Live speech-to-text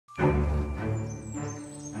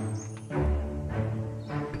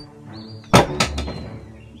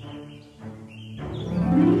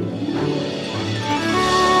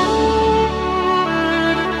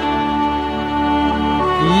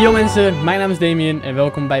mensen, mijn naam is Damian en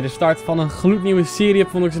welkom bij de start van een gloednieuwe serie op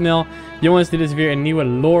VonoxNL. Jongens, dit is weer een nieuwe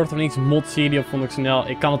Lord of Links mod serie op VonoxNL.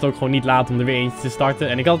 Ik kan het ook gewoon niet laten om er weer eentje te starten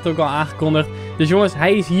en ik had het ook al aangekondigd. Dus jongens,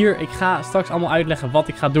 hij is hier. Ik ga straks allemaal uitleggen wat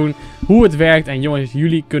ik ga doen, hoe het werkt en jongens,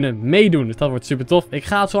 jullie kunnen meedoen. Dus dat wordt super tof. Ik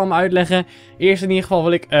ga het zo allemaal uitleggen. Eerst in ieder geval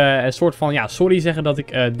wil ik een soort van, sorry zeggen dat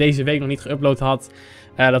ik deze week nog niet geüpload had.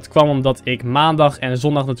 Dat kwam omdat ik maandag en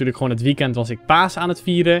zondag natuurlijk gewoon het weekend was ik paas aan het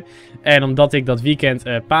vieren. En omdat ik dat weekend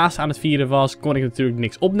paas aan het vieren was, kon ik natuurlijk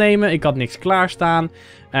niks opnemen. Ik had niks klaarstaan.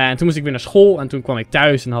 En toen moest ik weer naar school en toen kwam ik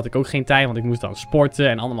thuis en had ik ook geen tijd. Want ik moest dan sporten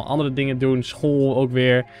en allemaal andere dingen doen. School ook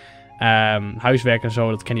weer. Huiswerk en zo,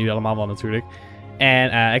 dat kennen jullie allemaal wel natuurlijk.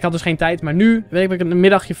 En ik had dus geen tijd, maar nu heb ik een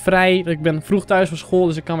middagje vrij. Ik ben vroeg thuis van school,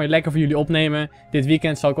 dus ik kan weer lekker voor jullie opnemen. Dit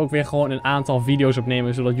weekend zal ik ook weer gewoon een aantal video's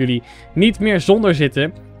opnemen, zodat jullie niet meer zonder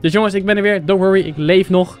zitten. Dus jongens, ik ben er weer. Don't worry, ik leef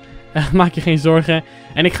nog. Maak je geen zorgen.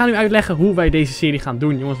 En ik ga nu uitleggen hoe wij deze serie gaan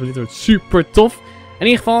doen. Jongens, want dit wordt super tof. In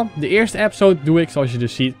ieder geval, de eerste episode doe ik, zoals je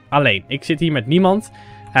dus ziet, alleen. Ik zit hier met niemand.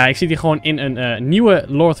 Ik zit hier gewoon in een nieuwe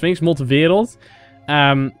Lord of the Rings mod wereld.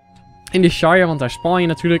 In de Shire, want daar spawn je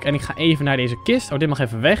natuurlijk. En ik ga even naar deze kist. Oh, dit mag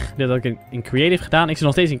even weg. Dit had ik in Creative gedaan. Ik zit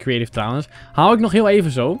nog steeds in Creative trouwens. Hou ik nog heel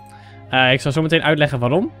even zo. Ik zal zo meteen uitleggen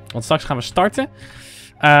waarom. Want straks gaan we starten.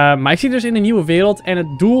 Maar ik zit dus in een nieuwe wereld. En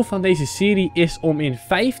het doel van deze serie is om in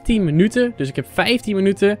 15 minuten... Dus ik heb 15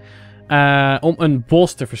 minuten om een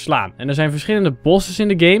boss te verslaan. En er zijn verschillende bosses in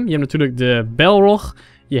de game. Je hebt natuurlijk de Balrog.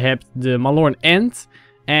 Je hebt de Mallorn Ent.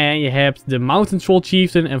 En je hebt de Mountain Troll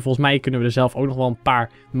Chieftain. En volgens mij kunnen we er zelf ook nog wel een paar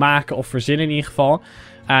maken of verzinnen in ieder geval.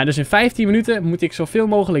 Dus in 15 minuten moet ik zoveel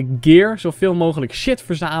mogelijk gear, zoveel mogelijk shit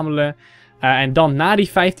verzamelen. En dan na die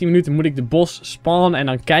 15 minuten moet ik de boss spannen en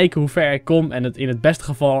dan kijken hoe ver ik kom. En in het beste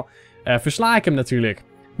geval versla ik hem natuurlijk.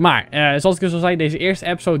 Maar, zoals ik dus al zei, deze eerste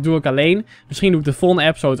episode doe ik alleen. Misschien doe ik de volgende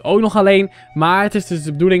episode ook nog alleen. Maar het is dus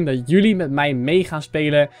de bedoeling dat jullie met mij mee gaan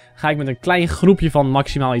spelen. Ga ik met een klein groepje van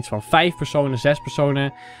maximaal iets van 5 personen, 6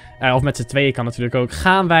 personen. Of met z'n tweeën kan natuurlijk ook.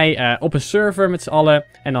 Gaan wij op een server met z'n allen.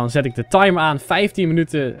 En dan zet ik de timer aan. 15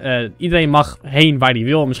 minuten. Iedereen mag heen waar hij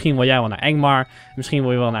wil. Misschien wil jij wel naar Engmar. Misschien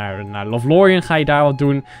wil je wel naar Lothlorien. Ga je daar wat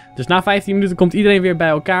doen. Dus na 15 minuten komt iedereen weer bij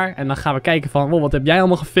elkaar. En dan gaan we kijken van, wow, wat heb jij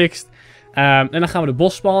allemaal gefixt? En dan gaan we de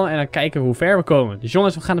bos spannen en dan kijken hoe ver we komen. Dus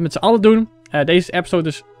jongens, we gaan het met z'n allen doen. Deze episode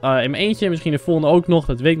dus in mijn eentje. Misschien de volgende ook nog.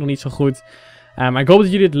 Dat weet ik nog niet zo goed. Maar ik hoop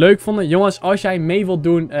dat jullie het leuk vonden. Jongens, als jij mee wilt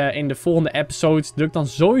doen in de volgende episodes, druk dan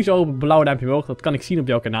sowieso op het blauwe duimpje omhoog. Dat kan ik zien op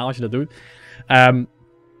jouw kanaal als je dat doet.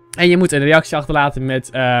 En je moet een reactie achterlaten met...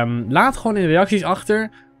 laat gewoon in de reacties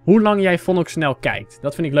achter hoe lang jij VonoxNL kijkt.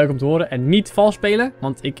 Dat vind ik leuk om te horen. En niet vals spelen.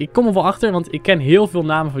 Want ik kom er wel achter. Want ik ken heel veel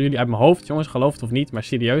namen van jullie uit mijn hoofd. Jongens, geloof het of niet. Maar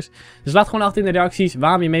serieus. Dus laat gewoon achter in de reacties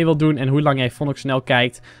waarom je mee wilt doen. En hoe lang jij VonoxNL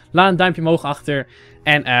kijkt. Laat een duimpje omhoog achter.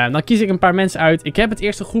 En dan kies ik een paar mensen uit. Ik heb het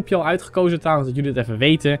eerste groepje al uitgekozen trouwens. Dat jullie het even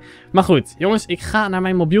weten. Maar goed. Jongens, ik ga naar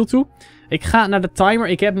mijn mobiel toe. Ik ga naar de timer.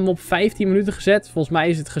 Ik heb hem op 15 minuten gezet. Volgens mij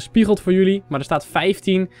is het gespiegeld voor jullie. Maar er staat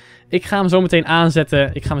 15. Ik ga hem zo meteen aanzetten.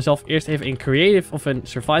 Ik ga mezelf eerst even in creative of in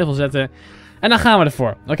survival zetten. En dan gaan we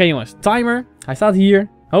ervoor. Oké, jongens. Timer. Hij staat hier.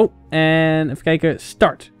 Oh. En even kijken.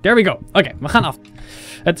 Start. There we go. Oké, we gaan af.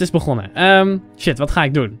 Het is begonnen. Shit, wat ga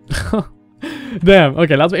ik doen? Damn.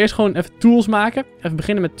 Oké, laten we eerst gewoon even tools maken. Even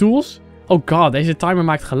beginnen met tools. Oh god, deze timer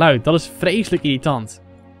maakt geluid. Dat is vreselijk irritant.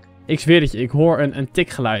 Ik zweer het je, ik hoor een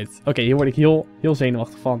tikgeluid. Oké, hier word ik heel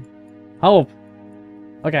zenuwachtig van. Hou op.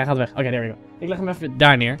 Oké, hij gaat weg. Oké, there we go. Ik leg hem even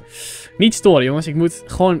daar neer. Niet storen, jongens. Ik moet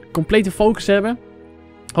gewoon complete focus hebben.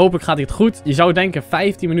 Hopelijk gaat dit goed. Je zou denken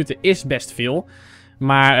 15 minuten is best veel.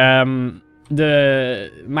 Maar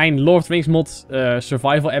mijn Lord of the Rings mod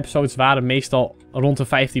survival episodes waren meestal rond de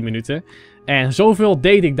 15 minuten. En zoveel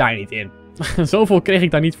deed ik daar niet in. Zoveel kreeg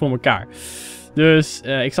ik daar niet voor elkaar. Dus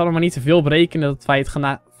ik zal er maar niet te veel berekenen dat wij het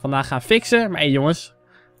vandaag gaan fixen. Maar hey, jongens,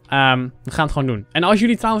 we gaan het gewoon doen. En als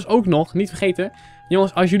jullie trouwens ook nog, niet vergeten,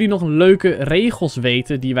 jongens, als jullie nog leuke regels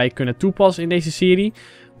weten die wij kunnen toepassen in deze serie.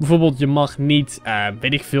 Bijvoorbeeld, je mag niet,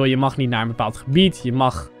 weet ik veel, je mag niet naar een bepaald gebied.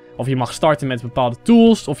 Je mag starten met bepaalde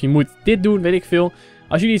tools. Of je moet dit doen, weet ik veel.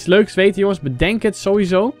 Als jullie iets leuks weten, jongens, bedenk het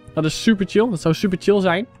sowieso. Dat is super chill. Dat zou super chill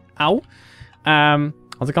zijn. Auw.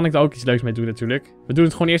 Want dan kan ik er ook iets leuks mee doen natuurlijk. We doen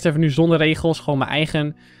het gewoon eerst even nu zonder regels. Gewoon mijn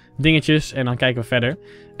eigen dingetjes. En dan kijken we verder.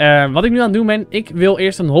 Wat ik nu aan het doen ben. Ik wil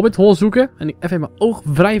eerst een hobbit hole zoeken. En ik even mijn oog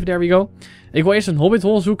wrijven. There we go. Ik wil eerst een hobbit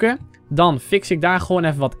hole zoeken. Dan fix ik daar gewoon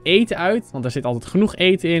even wat eten uit. Want daar zit altijd genoeg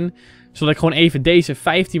eten in. Zodat ik gewoon even deze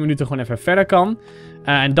 15 minuten gewoon even verder kan.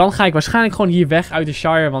 En dan ga ik waarschijnlijk gewoon hier weg uit de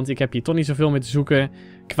Shire. Want ik heb hier toch niet zoveel meer te zoeken.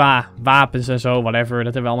 Qua wapens en zo, whatever.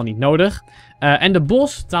 Dat hebben we allemaal niet nodig. En de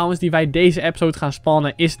boss, trouwens, die wij deze episode gaan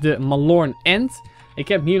spannen, is de Mallorn Ent. Ik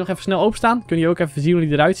heb hem hier nog even snel openstaan. Kun je ook even zien hoe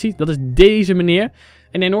hij eruit ziet. Dat is deze meneer.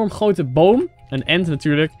 Een enorm grote boom. Een ent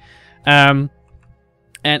natuurlijk.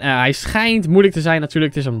 En hij schijnt moeilijk te zijn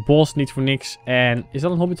natuurlijk. Het is een bos, niet voor niks. En is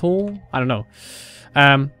dat een hobbit hole? I don't know.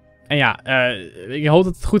 En ja, ik hoop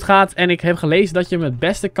dat het goed gaat. En ik heb gelezen dat je hem het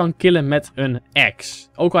beste kan killen met een axe.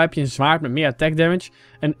 Ook al heb je een zwaard met meer attack damage.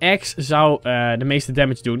 Een axe zou de meeste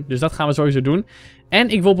damage doen. Dus dat gaan we sowieso doen. En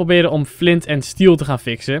ik wil proberen om flint en steel te gaan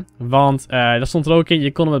fixen. Want daar stond er ook in.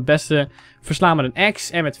 Je kon hem het beste verslaan met een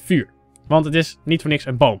axe en met vuur. Want het is niet voor niks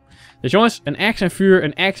een boom. Dus jongens, een axe en vuur,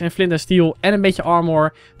 een axe en flint en steel en een beetje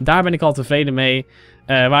armor. Daar ben ik al tevreden mee.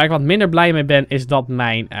 Waar ik wat minder blij mee ben, is dat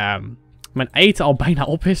mijn eten al bijna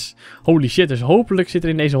op is. Holy shit, dus hopelijk zit er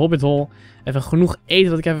in deze hobbit hole even genoeg eten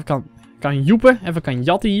dat ik even kan joepen. Even kan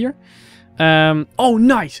jatten hier. Oh,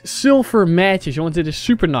 nice. Silver matches, jongens. Dit is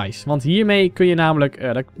super nice. Want hiermee kun je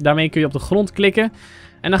namelijk, daarmee kun je op de grond klikken.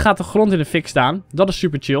 En dan gaat de grond in de fik staan. Dat is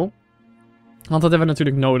super chill. Want dat hebben we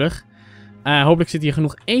natuurlijk nodig. Hopelijk zit hier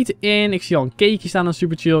genoeg eten in. Ik zie al een cakeje staan, dat is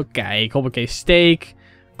super chill. Kijk, hoppakee, steak.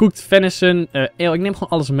 Cooked venison. Ik neem gewoon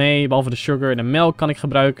alles mee, behalve de sugar en de melk kan ik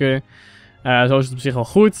gebruiken. Zo is het op zich wel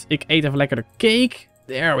goed. Ik eet even lekker de cake.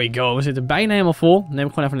 There we go. We zitten bijna helemaal vol. Dan neem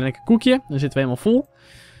ik gewoon even een lekker koekje. Dan zitten we helemaal vol.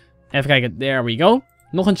 Even kijken. There we go.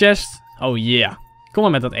 Nog een chest. Oh yeah. Kom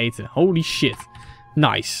maar met dat eten. Holy shit.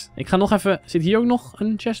 Nice. Ik ga nog even... Zit hier ook nog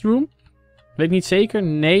een chest room? Weet ik niet zeker.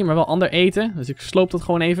 Nee, maar wel ander eten. Dus ik sloop dat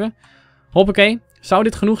gewoon even. Hoppakee. Zou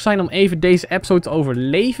dit genoeg zijn om even deze episode te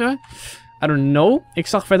overleven? I don't know. Ik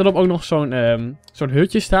zag verderop ook nog zo'n soort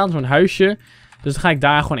hutje staan. Zo'n huisje. Dus dan ga ik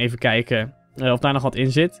daar gewoon even kijken of daar nog wat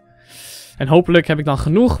in zit. En hopelijk heb ik dan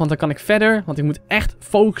genoeg, want dan kan ik verder. Want ik moet echt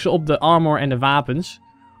focussen op de armor en de wapens.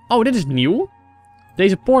 Oh, dit is nieuw.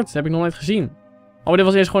 Deze poort heb ik nog nooit gezien. Oh, dit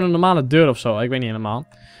was eerst gewoon een normale deur of zo. Ik weet niet helemaal.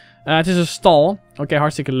 Het is een stal. Oké,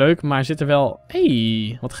 hartstikke leuk. Maar zit er wel...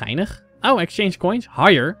 Hey, wat geinig. Oh, exchange coins.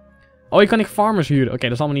 Hire. Oh, hier kan ik farmers huren. Oké,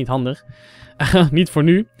 dat is allemaal niet handig. Niet voor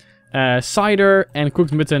nu. Cider en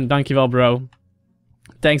cooked mutton. Dankjewel, bro.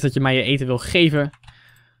 Thanks dat je mij je eten wil geven.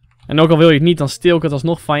 En ook al wil je het niet, dan steel ik het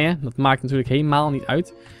alsnog van je. Dat maakt natuurlijk helemaal niet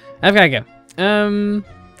uit. Even kijken.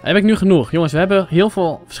 Heb ik nu genoeg? Jongens, we hebben heel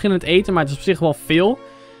veel verschillend eten, maar het is op zich wel veel.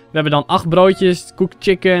 We hebben dan 8 broodjes, cooked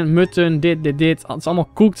chicken, mutton, dit. Het is allemaal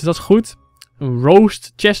cooked, dus dat is goed. Een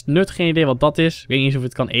roast chestnut, geen idee wat dat is. Ik weet niet eens of je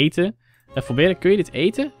het kan eten. Even proberen, kun je dit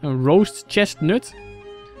eten? Een roast chestnut.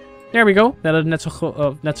 There we go. Ja, dat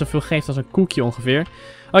het net zoveel geeft als een koekje ongeveer.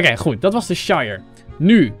 Oké, goed. Dat was de Shire.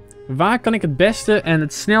 Nu, waar kan ik het beste en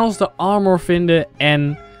het snelste armor vinden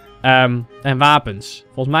en wapens?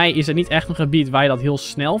 Volgens mij is het niet echt een gebied waar je dat heel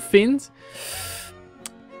snel vindt.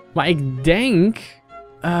 Maar ik denk...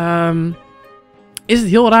 is het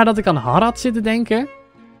heel raar dat ik aan Harad zit te denken?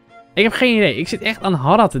 Ik heb geen idee. Ik zit echt aan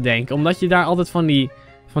Harad te denken. Omdat je daar altijd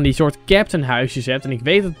van die soort captain huisjes hebt. En ik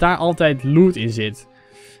weet dat daar altijd loot in zit.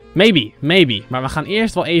 Maybe. Maar we gaan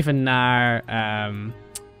eerst wel even naar...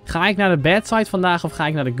 Ga ik naar de bad side vandaag of ga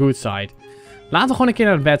ik naar de good side? Laten we gewoon een keer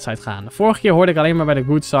naar de bad side gaan. De vorige keer hoorde ik alleen maar bij de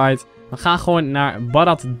good side. We gaan gewoon naar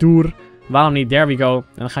Barad-Dur. Waarom niet? There we go. En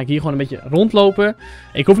dan ga ik hier gewoon een beetje rondlopen.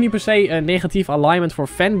 Ik hoef niet per se een negatief alignment voor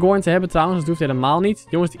Fangorn te hebben trouwens. Dat hoeft helemaal niet.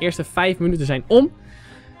 Jongens, de eerste 5 minuten zijn om.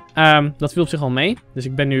 Dat viel op zich al mee. Dus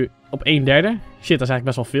ik ben nu op 1/3. Shit, dat is eigenlijk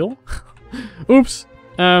best wel veel. Oeps.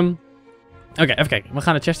 Oké, even kijken. We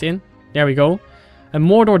gaan de chest in. There we go. Een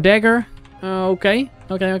Mordor dagger. Oké.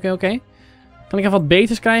 Kan ik even wat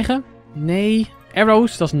beters krijgen? Nee.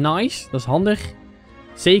 Arrows, dat is nice. Dat is handig.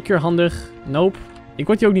 Zeker handig. Nope. Ik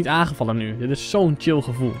word hier ook niet aangevallen nu. Dit is zo'n chill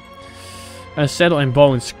gevoel. Een saddle and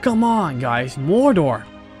bones. Come on, guys. Mordor.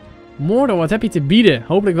 Mordor, wat heb je te bieden?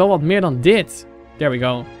 Hopelijk wel wat meer dan dit. There we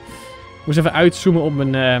go. Ik moest even uitzoomen op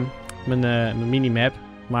mijn minimap.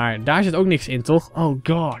 Maar daar zit ook niks in, toch? Oh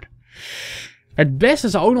god. Het beste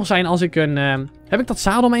zou ook nog zijn als ik een... heb ik dat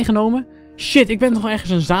zadel meegenomen? Shit, ik ben toch ergens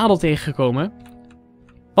een zadel tegengekomen.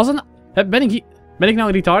 Was het nou... Ben ik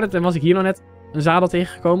nou retarded en was ik hier nou net een zadel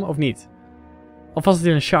tegengekomen? Of niet? Of was het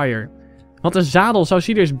in een Shire? Want een zadel zou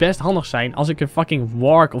serieus best handig zijn als ik een fucking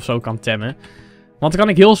warg of zo kan temmen. Want dan kan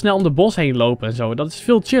ik heel snel om de bos heen lopen en zo. Dat is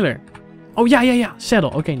veel chiller. Oh ja.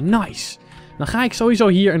 Saddle. Oké, nice. Dan ga ik sowieso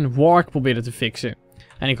hier een warg proberen te fixen.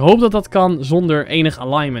 En ik hoop dat dat kan zonder enig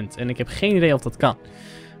alignment. En ik heb geen idee of dat kan.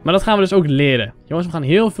 Maar dat gaan we dus ook leren. Jongens, we gaan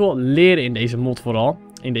heel veel leren in deze mod vooral.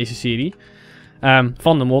 In deze serie.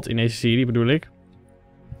 Van de mod in deze serie bedoel ik.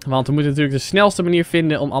 Want we moeten natuurlijk de snelste manier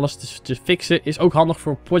vinden om alles te fixen. Is ook handig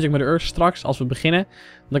voor Project Mother Earth straks, als we beginnen.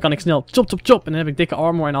 Dan kan ik snel chop. En dan heb ik dikke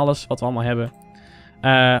armor en alles, wat we allemaal hebben.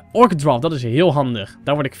 Orc Drop, dat is heel handig.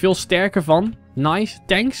 Daar word ik veel sterker van. Nice,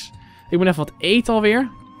 thanks. Ik moet even wat eten alweer.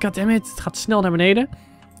 goddammit, het gaat snel naar beneden.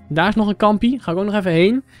 Daar is nog een kampie. Ga ik ook nog even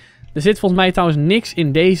heen. Er zit volgens mij trouwens niks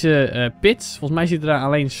in deze pits. Volgens mij zitten daar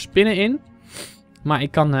alleen spinnen in. Maar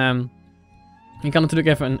ik kan natuurlijk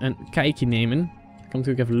even een kijkje nemen. Ik kan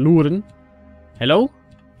natuurlijk even loeren. Hallo?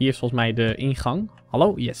 Hier is volgens mij de ingang.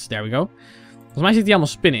 Hallo? Yes, there we go. Volgens mij zitten hier allemaal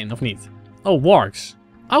spinnen in, of niet? Oh, wargs.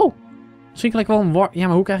 Oh! Misschien kan ik wel een warg... Ja,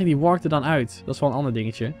 maar hoe krijg je die warg er dan uit? Dat is wel een ander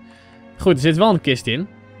dingetje. Goed, er zit wel een kist in.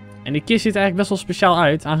 En die kist ziet er eigenlijk best wel speciaal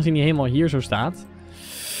uit, aangezien die helemaal hier zo staat.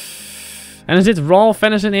 En er zit raw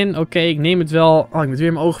venison in. Oké, ik neem het wel. Oh, ik moet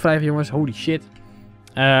weer mijn ogen wrijven, jongens. Holy shit.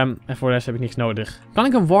 En voor de rest heb ik niks nodig. Kan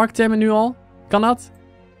ik een warg temmen nu al? Kan dat?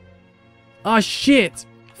 Oh, shit.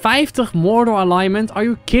 50 Mordor alignment. Are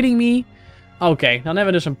you kidding me? Oké, dan hebben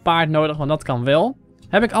we dus een paard nodig, want dat kan wel.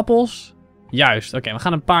 Heb ik appels? Juist. Oké, we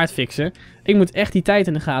gaan een paard fixen. Ik moet echt die tijd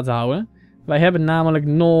in de gaten houden. Wij hebben namelijk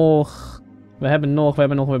nog... We hebben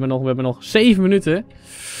nog 7 minuten.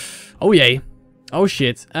 Oh jee. Oh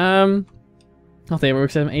shit. Wacht even, ik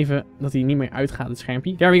zet hem even dat hij niet meer uitgaat, het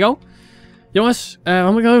schermpje. There we go. Jongens,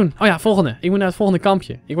 wat moet ik nou doen? Oh ja, volgende. Ik moet naar het volgende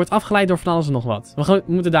kampje. Ik word afgeleid door van alles en nog wat. We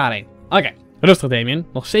moeten daarheen. Oké, rustig Damian.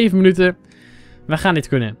 Nog 7 minuten. We gaan dit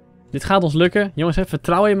kunnen. Dit gaat ons lukken. Jongens, heb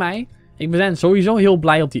vertrouwen in mij. Ik ben sowieso heel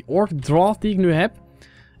blij op die orc draft die ik nu heb.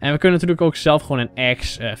 En we kunnen natuurlijk ook zelf gewoon een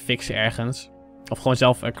axe fixen ergens. Of gewoon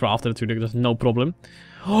zelf craften natuurlijk, dat is no problem.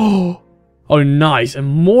 Oh, nice. Een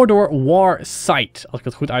Mordor War Sight, als ik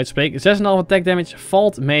het goed uitspreek. 6,5 attack damage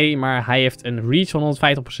valt mee, maar hij heeft een reach van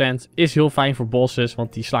 150%. Is heel fijn voor bosses,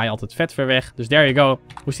 want die sla je altijd vet ver weg. Dus there you go.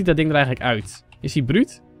 Hoe ziet dat ding er eigenlijk uit? Is hij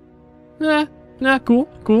bruut?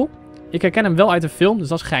 Cool. Ik herken hem wel uit de film, dus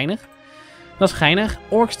dat is geinig.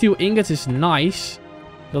 Orc Steel Ingots is nice.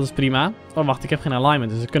 Dat is prima. Oh, wacht, ik heb geen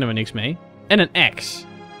alignment, dus daar kunnen we niks mee. En een axe.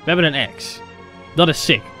 We hebben een axe. Dat is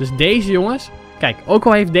sick. Dus deze, jongens. Kijk, ook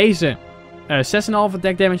al heeft deze 6,5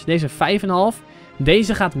 attack damage, deze 5,5.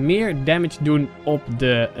 Deze gaat meer damage doen op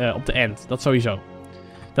de Ent. Dat sowieso.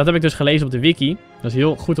 Dat heb ik dus gelezen op de wiki. Dat is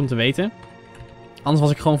heel goed om te weten. Anders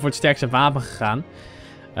was ik gewoon voor het sterkste wapen gegaan.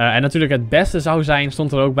 En natuurlijk het beste zou zijn,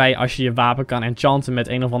 stond er ook bij, als je je wapen kan enchanten met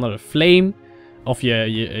een of andere flame. Of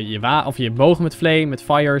je boog met flame, met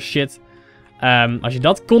fire, shit. Als je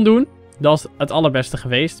dat kon doen, dat is het allerbeste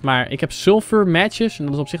geweest. Maar ik heb sulfur matches en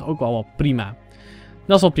dat is op zich ook wel prima.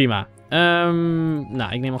 Dat is wel prima.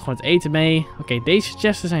 Nou, ik neem gewoon het eten mee. Oké, deze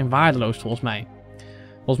chesten zijn waardeloos volgens mij.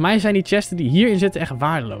 Volgens mij zijn die chesten die hierin zitten echt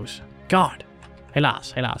waardeloos. God.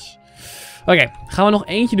 Helaas. Oké, gaan we nog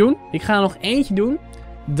eentje doen? Ik ga er nog eentje doen.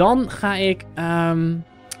 Dan ga ik...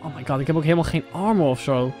 Oh my god, ik heb ook helemaal geen armor of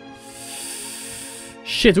zo.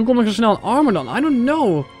 Shit, hoe kom ik zo snel aan armor dan? I don't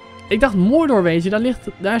know. Ik dacht Mordor, weet je,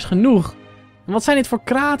 daar is genoeg. En wat zijn dit voor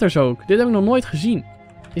kraters ook? Dit heb ik nog nooit gezien.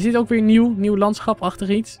 Is dit ook weer nieuw landschapachtig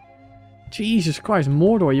iets? Jesus Christ,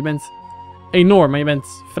 Mordor, je bent enorm, maar je bent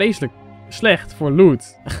vreselijk slecht voor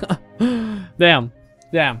loot. Damn.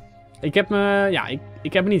 Ik heb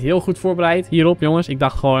me niet heel goed voorbereid hierop, jongens. Ik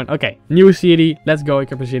dacht gewoon, oké, nieuwe serie, let's go, ik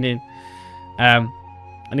heb er zin in.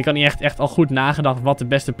 En ik had niet echt al goed nagedacht wat de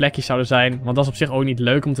beste plekjes zouden zijn. Want dat is op zich ook niet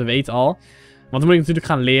leuk om te weten al. Want dan moet ik natuurlijk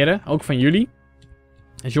gaan leren, ook van jullie.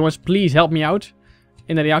 Dus jongens, please help me out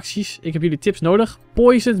in de reacties. Ik heb jullie tips nodig.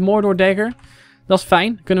 Poisoned Mordor Dagger. Dat is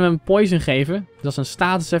fijn. Kunnen we hem poison geven. Dat is een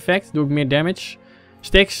status effect. Doe ik meer damage.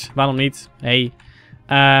 Sticks, waarom niet? Hey.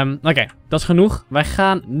 Oké, dat is genoeg. Wij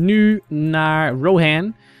gaan nu naar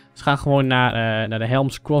Rohan. Dus we gaan gewoon naar de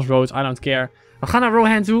Helm's Crossroads. I don't care. We gaan naar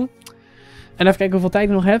Rohan toe. En even kijken hoeveel tijd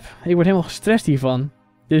ik nog heb. Ik word helemaal gestrest hiervan.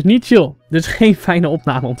 Dit is niet chill. Dit is geen fijne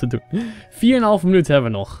opname om te doen. 4,5 minuten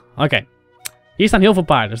hebben we nog. Oké. Hier staan heel veel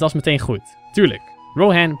paarden, dus dat is meteen goed. Tuurlijk.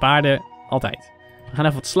 Rohan, paarden, altijd. We gaan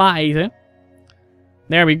even wat sla eten.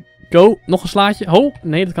 There we go. Nog een slaatje. Oh,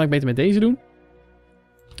 nee, dat kan ik beter met deze doen.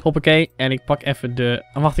 Hoppakee. En ik pak even de...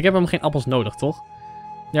 Oh, wacht, ik heb helemaal geen appels nodig, toch?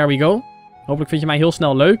 There we go. Hopelijk vind je mij heel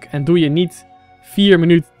snel leuk. En doe je niet 4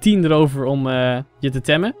 minuten 10 erover om je te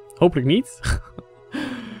temmen. Hopelijk niet.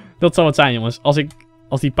 Dat zal het zijn, jongens.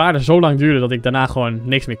 Als die paarden zo lang duren dat ik daarna gewoon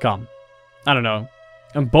niks meer kan. I don't know.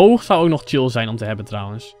 Een boog zou ook nog chill zijn om te hebben,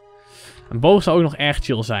 trouwens. Een boog zou ook nog erg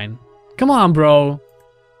chill zijn. Come on, bro.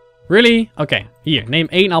 Really? Oké, hier. Neem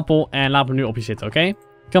 1 appel en laat me nu op je zitten, oké?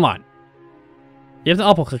 Come on. Je hebt een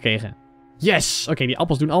appel gekregen. Yes! Oké, die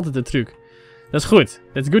appels doen altijd de truc. Dat is goed.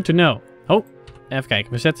 That's good to know. Oh, even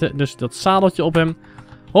kijken. We zetten dus dat zadeltje op hem.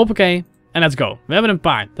 Hoppakee. En let's go. We hebben een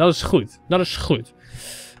paard. Dat is goed.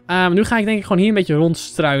 Nu ga ik denk ik gewoon hier een beetje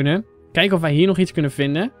rondstruinen. Kijken of wij hier nog iets kunnen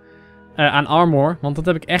vinden. Aan armor. Want dat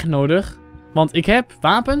heb ik echt nodig. Want ik heb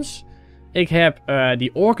wapens. Ik heb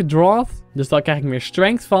die orc drawth. Dus daar krijg ik meer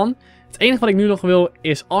strength van. Het enige wat ik nu nog wil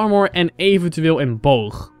is armor en eventueel een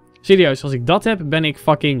boog. Serieus, als ik dat heb, ben ik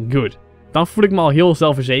fucking good. Dan voel ik me al heel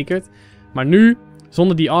zelfverzekerd. Maar nu,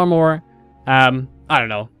 zonder die armor, I don't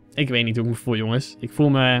know. Ik weet niet hoe ik me voel, jongens. Ik voel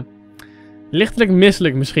me lichtelijk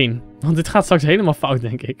misselijk misschien. Want dit gaat straks helemaal fout,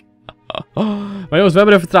 denk ik. Maar jongens, we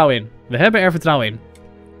hebben er vertrouwen in. We hebben er vertrouwen in.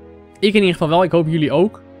 Ik in ieder geval wel, ik hoop jullie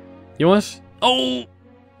ook. Jongens. Oh!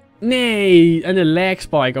 Nee! En de lag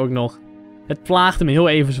spike ook nog. Het plaagde me heel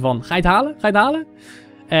even zo van. Ga je het halen? Ga je het halen?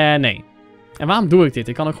 Nee. En waarom doe ik dit?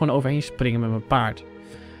 Ik kan ook gewoon overheen springen met mijn paard.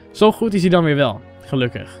 Zo goed is hij dan weer wel.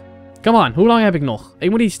 Gelukkig. Come on, hoe lang heb ik nog? Ik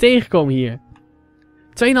moet iets tegenkomen hier.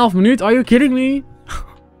 2,5 minuut? Are you kidding me?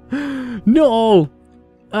 No!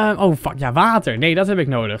 Oh, fuck. Ja, water. Nee, dat heb ik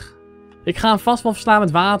nodig. Ik ga hem vast wel verslaan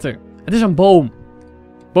met water. Het is een boom.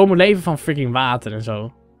 Bomen leven van freaking water en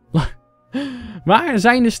zo. Waar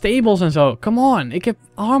zijn de stables en zo? Come on, ik heb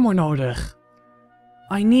armor nodig.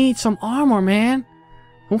 I need some armor, man.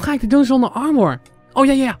 Hoe ga ik dit doen zonder armor? Oh,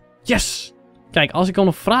 ja. Yes! Kijk, als ik hem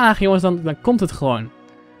nog vraag, jongens, dan komt het gewoon.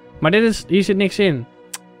 Maar hier zit niks in.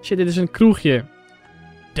 Shit, dit is een kroegje.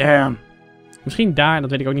 Damn. Misschien daar, dat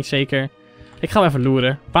weet ik ook niet zeker. Ik ga wel even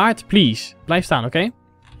loeren. Paard, please. Blijf staan, oké?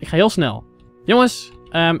 Ik ga heel snel. Jongens,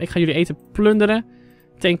 ik ga jullie eten plunderen.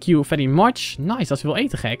 Thank you very much. Nice, dat is veel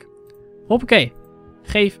eten, gek. Hoppakee.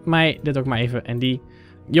 Geef mij dit ook maar even. En die.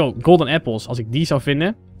 Yo, golden apples. Als ik die zou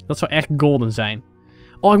vinden, dat zou echt golden zijn.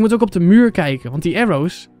 Oh, ik moet ook op de muur kijken. Want die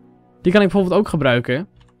arrows, die kan ik bijvoorbeeld ook gebruiken.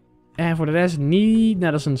 En voor de rest niet.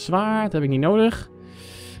 Nou, dat is een zwaard. Dat heb ik niet nodig.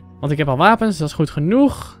 Want ik heb al wapens. Dat is goed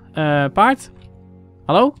genoeg. Paard.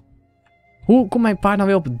 Hallo? Hoe komt mijn paard nou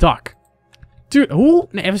weer op het dak? Hoe?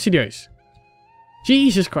 Nee, even serieus.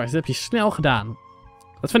 Jesus Christ, dat heb je snel gedaan.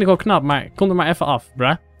 Dat vind ik wel knap, maar kom er maar even af,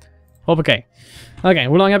 bruh. Hoppakee. Oké,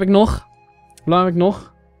 hoe lang heb ik nog? Hoe lang heb ik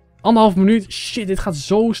nog? 1,5 minuut. Shit, dit gaat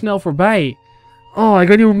zo snel voorbij. Oh, ik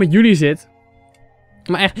weet niet hoe het met jullie zit.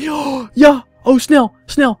 Maar echt. Oh, ja! Oh, snel.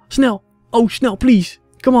 Oh, snel, please.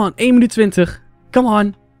 Come on, 1 minuut 20. Come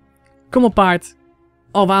on. Kom op, paard.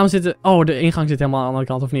 Oh, waarom zitten... Oh, de ingang zit helemaal aan de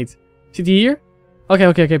andere kant, of niet? Zit hij hier?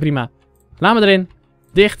 Oké, prima. Laat me erin.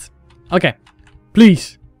 Dicht. Oké.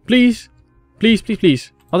 Please.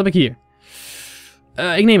 Wat heb ik hier?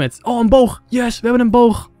 Ik neem het. Oh, een boog. Yes, we hebben een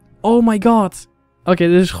boog. Oh my god. Oké,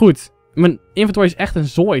 dit is goed. Mijn inventory is echt een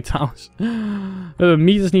zooi trouwens. We hebben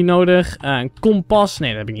meters niet nodig. Een kompas. Nee,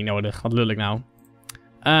 dat heb ik niet nodig. Wat lul ik nou?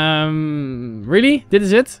 Really? Dit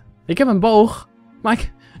is het? Ik heb een boog.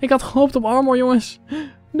 Maar ik had gehoopt op armor, jongens.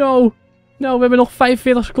 No, we hebben nog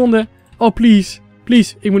 45 seconden. Oh, please.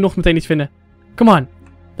 Ik moet nog meteen iets vinden. Come on.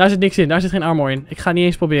 Daar zit niks in. Daar zit geen armor in. Ik ga het niet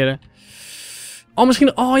eens proberen. Oh,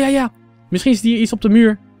 misschien... Oh, ja. Misschien is hier iets op de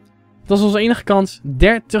muur. Dat is onze enige kans.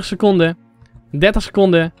 30 seconden. 30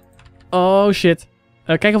 seconden. Oh, shit.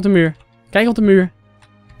 Kijk op de muur.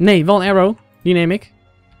 Nee, wel een arrow. Die neem ik.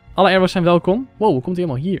 Alle arrows zijn welkom. Wow, hoe komt hij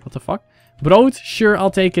helemaal hier? What the fuck? Brood? Sure, I'll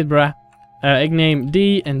take it, bruh. Ik neem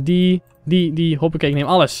die en die. Hoppakee, ik neem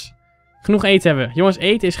alles. Genoeg eten hebben we. Jongens,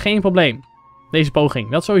 eten is geen probleem. Deze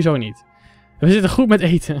poging. Dat sowieso niet. We zitten goed met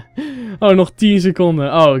eten. Oh, nog 10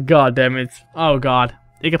 seconden. Oh, god damn it. Oh, god.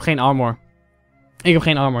 Ik heb geen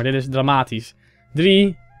armor. Dit is dramatisch.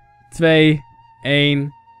 3, 2,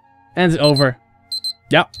 1. En het is over.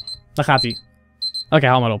 Ja, daar gaat hij. Oké,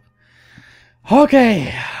 haal maar op. Oké.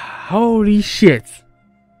 Holy shit.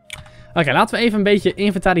 Oké, laten we even een beetje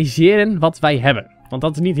inventariseren wat wij hebben. Want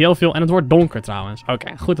dat is niet heel veel en het wordt donker trouwens.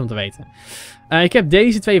 Oké, goed om te weten. Ik heb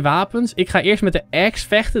deze 2 wapens. Ik ga eerst met de axe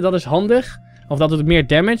vechten, dat is handig. Of dat doet meer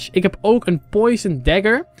damage. Ik heb ook een poison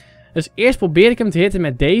dagger. Dus eerst probeer ik hem te hitten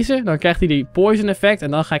met deze. Dan krijgt hij die poison effect.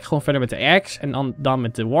 En dan ga ik gewoon verder met de axe. En dan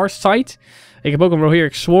met de war sight. Ik heb ook een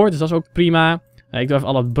rohirric sword, dus dat is ook prima. Ik doe even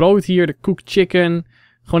al het brood hier. De cooked chicken.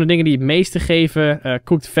 Gewoon de dingen die het meeste geven.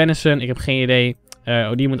 Cooked venison. Ik heb geen idee.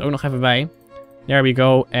 Die moet ook nog even bij. There we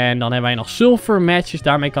go. En dan hebben wij nog sulfur matches.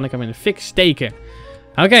 Daarmee kan ik hem in de fik steken.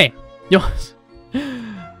 Oké. Jongens.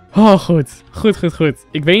 Oh, goed. Goed.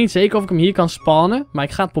 Ik weet niet zeker of ik hem hier kan spawnen. Maar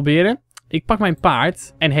ik ga het proberen. Ik pak mijn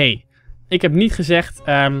paard. En hey. Ik heb niet gezegd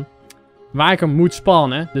waar ik hem moet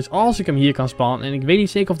spawnen. Dus als ik hem hier kan spawnen. En ik weet niet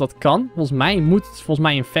zeker of dat kan. Volgens mij moet het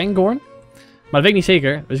in Fangorn. Maar dat weet ik niet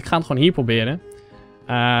zeker. Dus ik ga het gewoon hier proberen.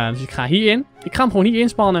 Dus ik ga hierin. Ik ga hem gewoon hierin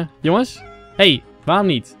spannen. Jongens. Hey. Waarom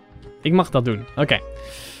niet? Ik mag dat doen. Oké.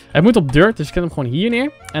 Het moet op dirt. Dus ik zet hem gewoon hier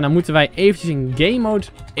neer. En dan moeten wij eventjes in game mode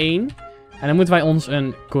 1. En dan moeten wij ons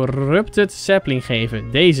een corrupted sapling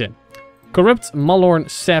geven. Deze. Corrupt Mallorn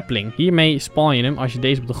sapling. Hiermee spawn je hem. Als je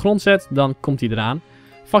deze op de grond zet, dan komt hij eraan.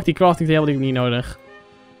 Fuck die crafting table, die heb ik niet nodig.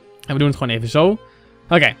 En we doen het gewoon even zo.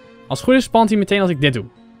 Oké. Als het goed is, spawnt hij meteen als ik dit doe.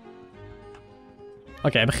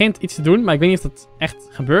 Oké, hij begint iets te doen, maar ik weet niet of dat echt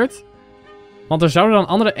gebeurt. Want er zouden dan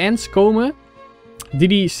andere ants komen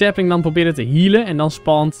die sapling dan proberen te healen en dan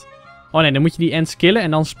spawnt... Oh nee, dan moet je die ants killen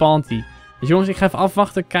en dan spawnt die. Dus jongens, ik ga even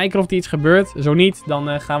afwachten, kijken of er iets gebeurt. Zo niet,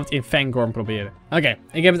 dan gaan we het in Fangorn proberen. Oké,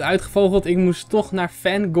 ik heb het uitgevogeld. Ik moest toch naar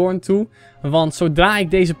Fangorn toe. Want zodra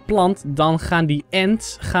ik deze plant, dan gaan die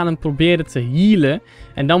ants hem proberen te healen.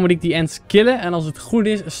 En dan moet ik die ants killen. En als het goed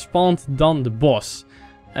is, spawnt dan de boss.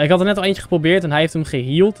 Ik had er net al eentje geprobeerd en hij heeft hem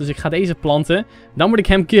geheeld. Dus ik ga deze planten. Dan moet ik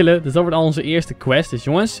hem killen. Dus dat wordt al onze eerste quest. Dus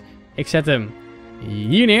jongens, ik zet hem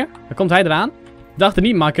hier neer. Dan komt hij eraan. Dacht er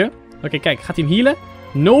niet makken. Oké, kijk, gaat hij hem healen?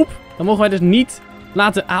 Nope. Dan mogen wij dus niet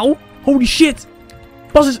laten... Auw. Holy shit.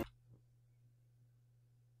 Pas eens...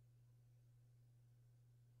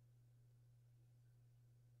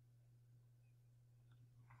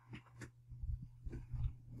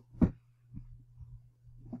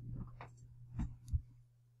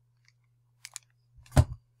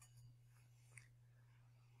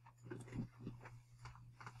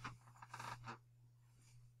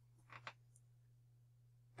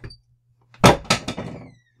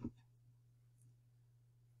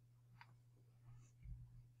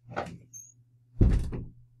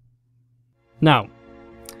 Nou,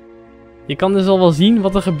 je kan dus al wel zien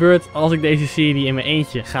wat er gebeurt als ik deze serie in mijn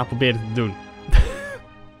eentje ga proberen te doen.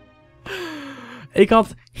 Ik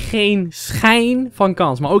had geen schijn van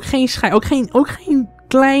kans, maar ook geen schijn, ook geen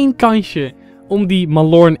klein kansje om die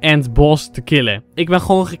Mallorn Ent boss te killen. Ik ben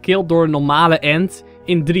gewoon gekild door een normale ent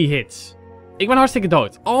in 3 hits. Ik ben hartstikke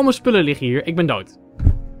dood. Al mijn spullen liggen hier, ik ben dood.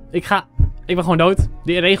 Ik ben gewoon dood.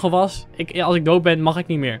 De regel was, als ik dood ben, mag ik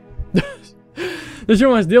niet meer. Dus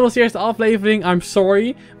jongens, dit was de eerste aflevering. I'm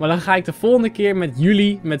sorry. Maar dan ga ik de volgende keer met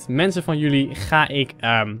jullie, met mensen van jullie, ga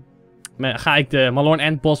ik de Mallorn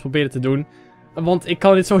Ent boss proberen te doen. Want ik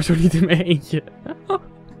kan dit sowieso niet in mijn eentje.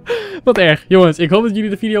 Wat erg. Jongens, ik hoop dat jullie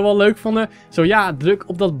de video wel leuk vonden. Zo ja, druk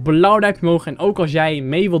op dat blauw duimpje omhoog. En ook als jij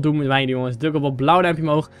mee wilt doen met mij, jongens, druk op dat blauw duimpje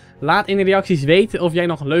omhoog. Laat in de reacties weten of jij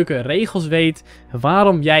nog leuke regels weet.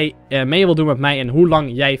 Waarom jij mee wilt doen met mij en hoe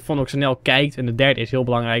lang jij VonoxNL kijkt. En de derde is heel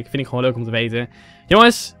belangrijk. Vind ik gewoon leuk om te weten.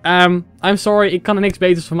 Jongens, I'm sorry. Ik kan er niks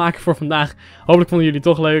beters van maken voor vandaag. Hopelijk vonden jullie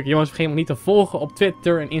het toch leuk. Jongens, vergeet me niet te volgen op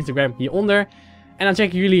Twitter en Instagram hieronder. En dan check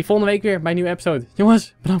ik jullie volgende week weer bij een nieuwe episode.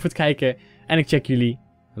 Jongens, bedankt voor het kijken. En ik check jullie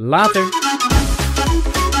later.